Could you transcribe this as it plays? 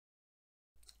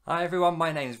Hi everyone,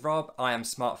 my name's Rob, I am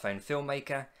smartphone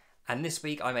filmmaker, and this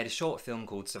week I made a short film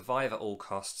called Survive at All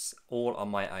Costs, all on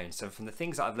my own. So from the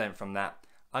things that I've learned from that,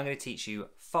 I'm going to teach you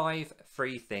 5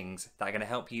 free things that are going to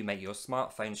help you make your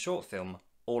smartphone short film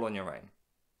all on your own.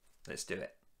 Let's do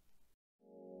it.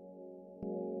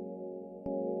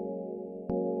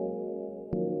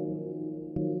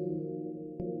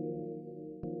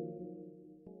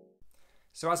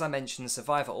 So as I mentioned,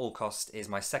 Survive at All Costs is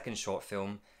my second short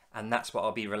film, and that's what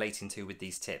I'll be relating to with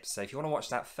these tips. So if you want to watch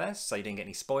that first, so you don't get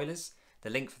any spoilers, the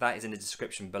link for that is in the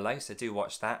description below, so do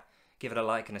watch that. Give it a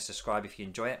like and a subscribe if you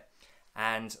enjoy it.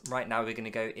 And right now we're going to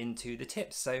go into the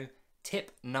tips. So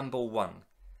tip number 1,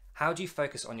 how do you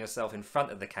focus on yourself in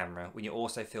front of the camera when you're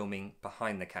also filming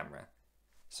behind the camera?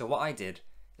 So what I did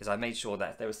is I made sure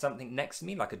that if there was something next to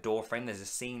me, like a door frame. There's a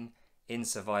scene in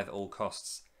Survive at All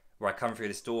Costs where I come through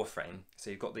this door frame. So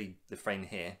you've got the frame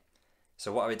here.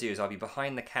 So what I would do is I'll be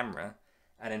behind the camera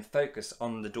and then focus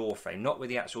on the door frame, not with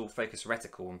the actual focus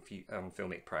reticle on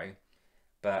Filmic Pro,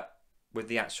 but with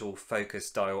the actual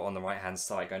focus dial on the right hand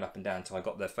side going up and down until I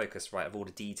got the focus right of all the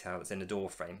detail that's in the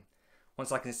door frame.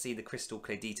 Once I can see the crystal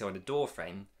clear detail in the door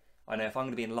frame, I know if I'm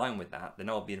going to be in line with that, then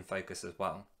I'll be in focus as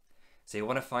well. So you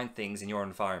want to find things in your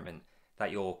environment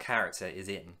that your character is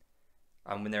in.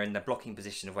 And when they're in the blocking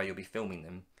position of where you'll be filming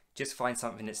them, just find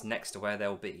something that's next to where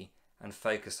they'll be and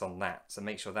focus on that. So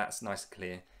make sure that's nice and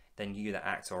clear. Then you, the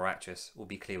actor or actress, will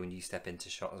be clear when you step into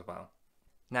shot as well.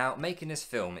 Now, making this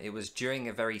film, it was during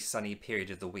a very sunny period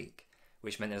of the week,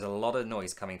 which meant there was a lot of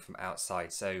noise coming from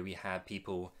outside. So we had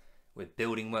people with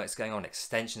building works going on,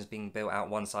 extensions being built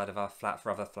out one side of our flat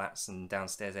for other flats and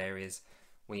downstairs areas.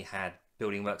 We had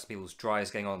building works, people's dryers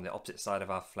going on the opposite side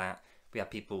of our flat. We had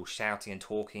people shouting and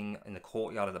talking in the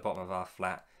courtyard at the bottom of our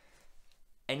flat.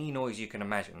 Any noise you can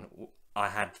imagine, I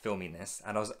had filming this,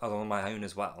 and I was on my own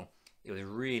as well. It was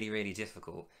really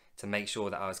difficult to make sure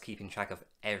that I was keeping track of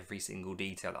every single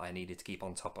detail that I needed to keep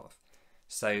on top of.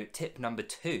 So tip number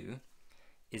 2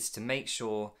 is to make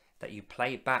sure that you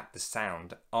play back the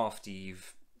sound after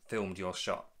you've filmed your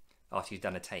shot, after you've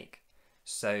done a take.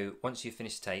 So once you've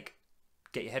finished the take,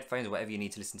 get your headphones or whatever you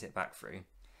need to listen to it back through,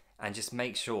 and just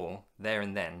make sure there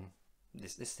and then,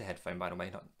 this is the headphone by the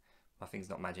way, my thing's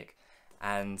not magic,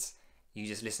 and you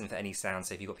just listen for any sound.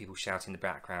 So if you've got people shouting in the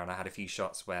background, I had a few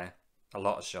shots where, a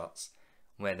lot of shots,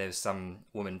 where there was some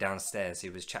woman downstairs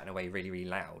who was chatting away really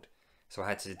loud. So I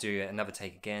had to do another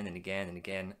take again and again and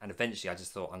again, and eventually I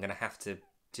just thought I'm going to have to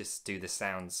just do the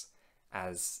sounds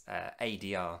as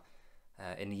ADR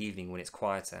in the evening when it's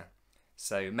quieter.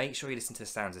 So make sure you listen to the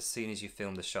sounds as soon as you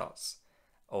film the shots,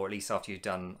 or at least after you've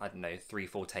done, I don't know,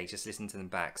 3-4 takes, just listen to them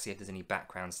back, see if there's any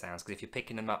background sounds, because if you're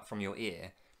picking them up from your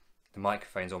ear, the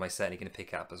microphone's almost certainly going to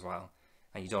pick up as well.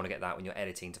 And you don't want to get that when you're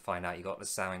editing, to find out you got the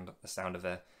sound of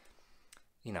a,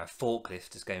 you know, a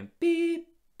forklift just going beep,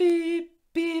 beep,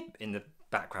 beep in the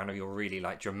background of your really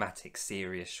like dramatic,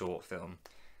 serious short film.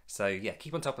 So yeah,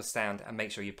 keep on top of sound and make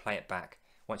sure you play it back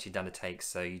once you've done the takes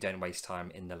so you don't waste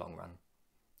time in the long run.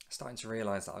 Starting to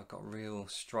realise that I've got real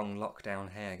strong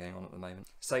lockdown hair going on at the moment.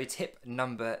 So tip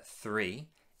number 3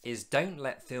 is don't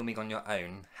let filming on your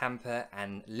own hamper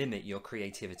and limit your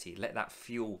creativity. Let that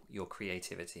fuel your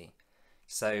creativity.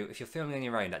 So if you're filming on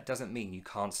your own, that doesn't mean you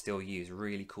can't still use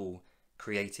really cool,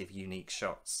 creative, unique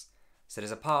shots. So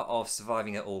there's a part of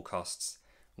Surviving at All Costs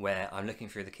where I'm looking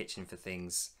through the kitchen for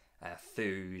things,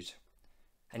 food,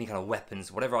 any kind of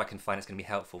weapons, whatever I can find that's going to be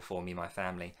helpful for me and my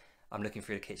family. I'm looking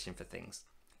through the kitchen for things.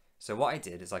 So what I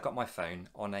did is I got my phone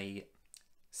on a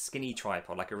skinny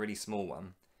tripod, like a really small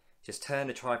one, just turned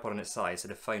the tripod on its side so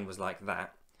the phone was like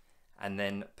that, and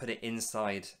then put it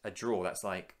inside a drawer that's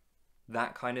like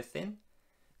that kind of thin.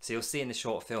 So you'll see in the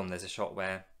short film there's a shot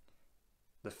where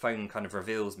the phone kind of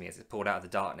reveals me as it's pulled out of the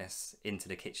darkness into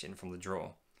the kitchen from the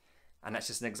drawer. And that's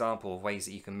just an example of ways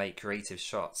that you can make creative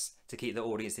shots to keep the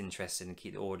audience interested and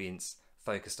keep the audience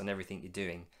focused on everything you're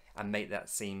doing and make that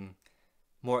seem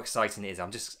more exciting than it is.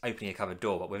 I'm just opening a cupboard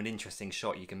door, but with an interesting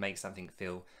shot you can make something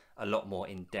feel a lot more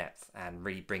in depth and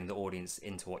really bring the audience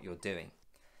into what you're doing.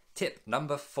 Tip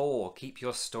number 4, keep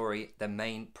your story the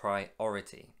main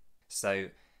priority. So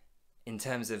in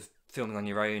terms of filming on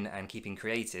your own and keeping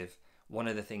creative, one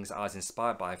of the things that I was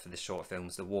inspired by for this short film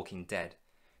was The Walking Dead.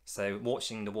 So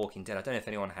watching The Walking Dead, I don't know if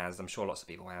anyone has, I'm sure lots of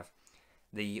people have,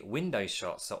 the window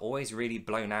shots are always really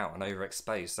blown out and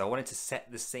overexposed. So I wanted to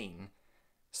set the scene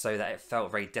so that it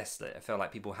felt very desolate. It felt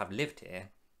like people have lived here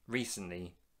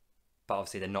recently, but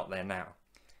obviously they're not there now.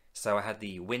 So I had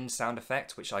the wind sound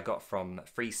effect, which I got from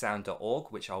freesound.org,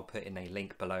 which I'll put in a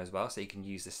link below as well, so you can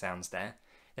use the sounds there.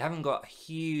 They haven't got a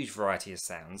huge variety of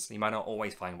sounds. You might not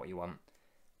always find what you want,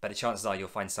 but the chances are you'll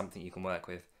find something you can work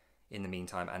with in the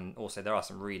meantime. And also there are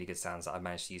some really good sounds that I've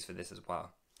managed to use for this as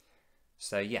well.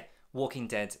 So yeah, Walking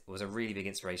Dead was a really big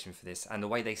inspiration for this, and the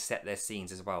way they set their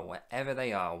scenes as well. Wherever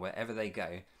they are, wherever they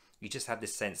go, you just have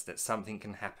this sense that something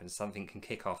can happen, something can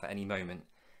kick off at any moment.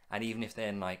 And even if they're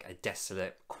in like a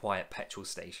desolate, quiet petrol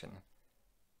station,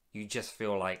 you just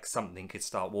feel like something could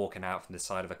start walking out from the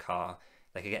side of a car.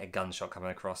 They could get a gunshot coming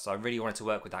across. So I really wanted to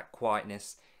work with that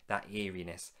quietness, that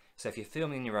eeriness. So if you're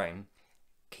filming your own,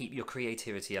 keep your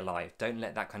creativity alive. Don't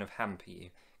let that kind of hamper you,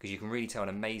 because you can really tell an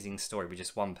amazing story with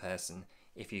just one person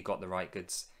if you've got the right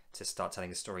goods to start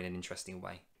telling a story in an interesting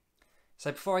way.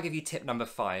 So before I give you tip number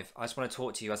 5, I just want to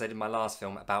talk to you, as I did in my last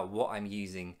film, about what I'm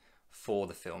using for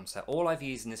the film. So all I've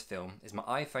used in this film is my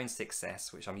iPhone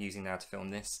 6s, which I'm using now to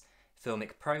film this,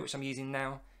 Filmic Pro, which I'm using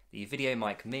now, the Video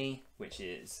Mic Me, which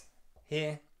is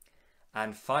here,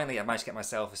 and finally I managed to get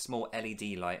myself a small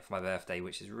LED light for my birthday,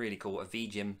 which is really cool, a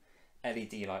VGM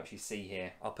LED light, which you see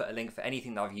here. I'll put a link for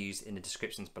anything that I've used in the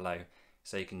descriptions below,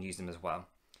 so you can use them as well.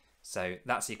 So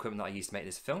that's the equipment that I used to make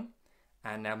this film.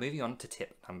 And now moving on to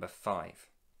tip number 5.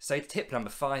 So tip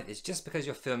number 5 is, just because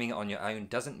you're filming it on your own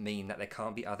doesn't mean that there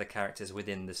can't be other characters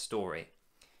within the story.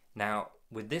 Now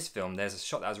with this film, there's a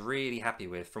shot that I was really happy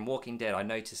with. From Walking Dead, I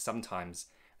noticed sometimes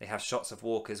they have shots of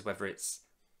walkers, whether it's,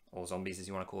 or zombies as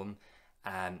you want to call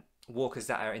them, walkers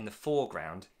that are in the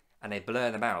foreground, and they blur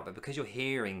them out. But because you're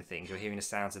hearing things, you're hearing the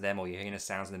sounds of them, or you're hearing the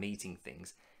sounds of them eating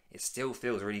things, it still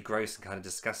feels really gross and kind of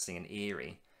disgusting and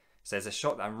eerie. So there's a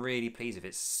shot that I'm really pleased with.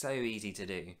 It's so easy to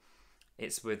do.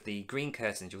 It's with the green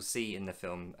curtains you'll see in the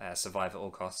film Survive at All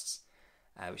Costs,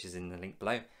 which is in the link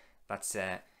below. That's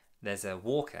there's a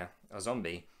walker, a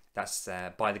zombie, that's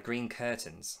by the green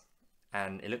curtains,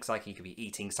 and it looks like he could be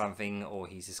eating something, or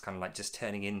he's just kind of like just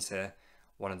turning into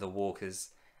one of the walkers.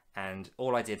 And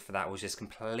all I did for that was just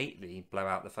completely blow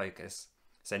out the focus,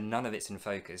 so none of it's in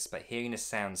focus, but hearing the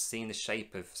sounds, seeing the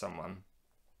shape of someone,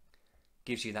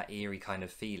 gives you that eerie kind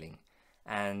of feeling.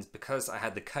 And because I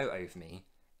had the coat over me,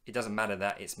 it doesn't matter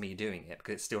that it's me doing it,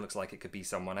 because it still looks like it could be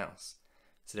someone else.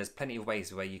 So there's plenty of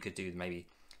ways where you could do maybe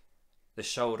the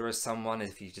shoulder of someone.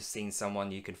 If you've just seen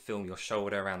someone, you can film your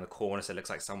shoulder around the corner so it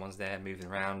looks like someone's there moving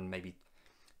around, maybe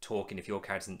talking if your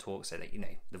character doesn't talk, so that, you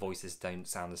know, the voices don't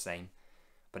sound the same.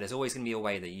 But there's always going to be a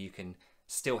way that you can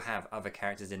still have other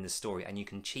characters in the story, and you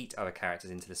can cheat other characters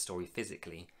into the story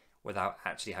physically without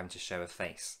actually having to show a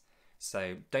face.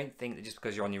 So don't think that just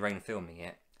because you're on your own filming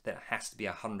it, that it has to be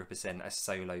 100% a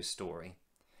solo story.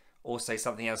 Also,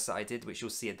 something else that I did, which you'll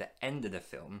see at the end of the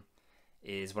film,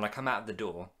 is when I come out of the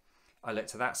door, I look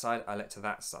to that side, I look to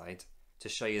that side, to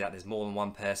show you that there's more than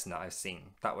one person that I've seen.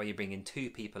 That way you're bringing 2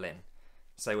 people in.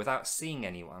 So without seeing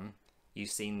anyone, you've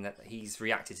seen that he's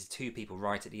reacted to 2 people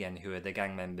right at the end, who are the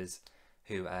gang members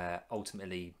who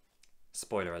ultimately,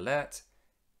 spoiler alert,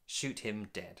 shoot him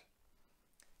dead.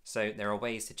 So there are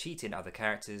ways to cheat in other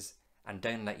characters, and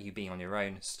don't let you being on your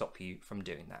own stop you from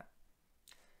doing that.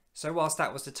 So whilst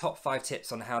that was the top 5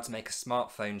 tips on how to make a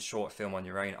smartphone short film on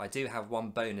your own, I do have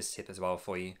one bonus tip as well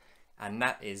for you, and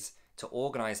that is to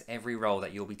organise every role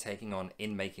that you'll be taking on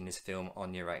in making this film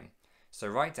on your own. So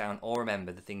write down or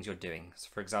remember the things you're doing. So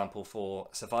for example, for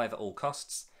Survive at All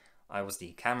Costs, I was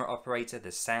the camera operator,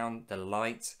 the sound, the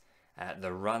light,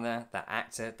 the runner, the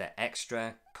actor, the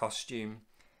extra, costume,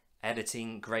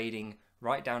 editing, grading.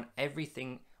 Write down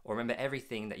everything, or remember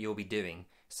everything that you'll be doing,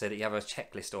 so that you have a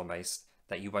checklist almost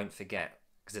that you won't forget.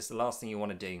 Because it's the last thing you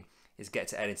want to do is get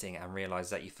to editing and realise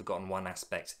that you've forgotten one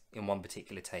aspect in one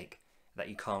particular take that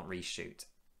you can't reshoot.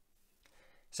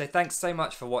 So thanks so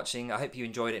much for watching. I hope you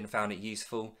enjoyed it and found it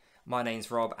useful. My name's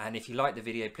Rob, and if you liked the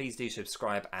video, please do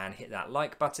subscribe and hit that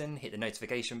like button, hit the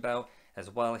notification bell as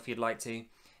well if you'd like to.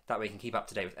 That way you can keep up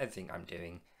to date with everything I'm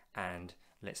doing, and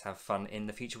let's have fun in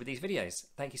the future with these videos.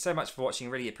 Thank you so much for watching,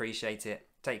 really appreciate it.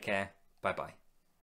 Take care, bye bye.